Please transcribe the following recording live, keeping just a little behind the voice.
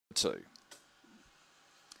2.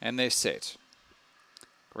 And they're set.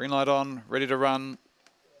 Green light on, ready to run.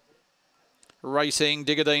 Racing,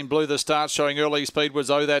 Digadine blew the start, showing early speed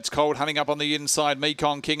was Oh That's Cold, hunting up on the inside,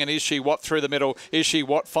 Mekong King, and Is She What through the middle. Is She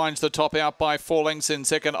What finds the top out by 4 lengths in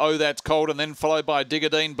second, Oh That's Cold, and then followed by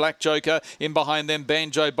Digadine, Black Joker, in behind them,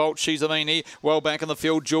 Banjo Bolt, She's a Meanie, well back in the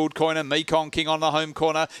field, Jeweled Coin and Mekong King on the home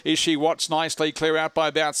corner. Is She What's nicely clear out by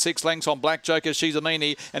about 6 lengths on Black Joker, She's a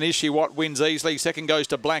Meanie, and Is She What wins easily. Second goes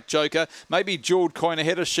to Black Joker, maybe Jeweled Coin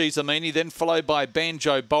ahead of She's a Meanie, then followed by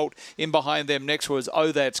Banjo Bolt. In behind them next was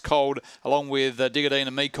Oh That's Cold, along with Digadine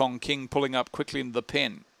and Mekong King pulling up quickly into the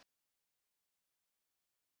pen.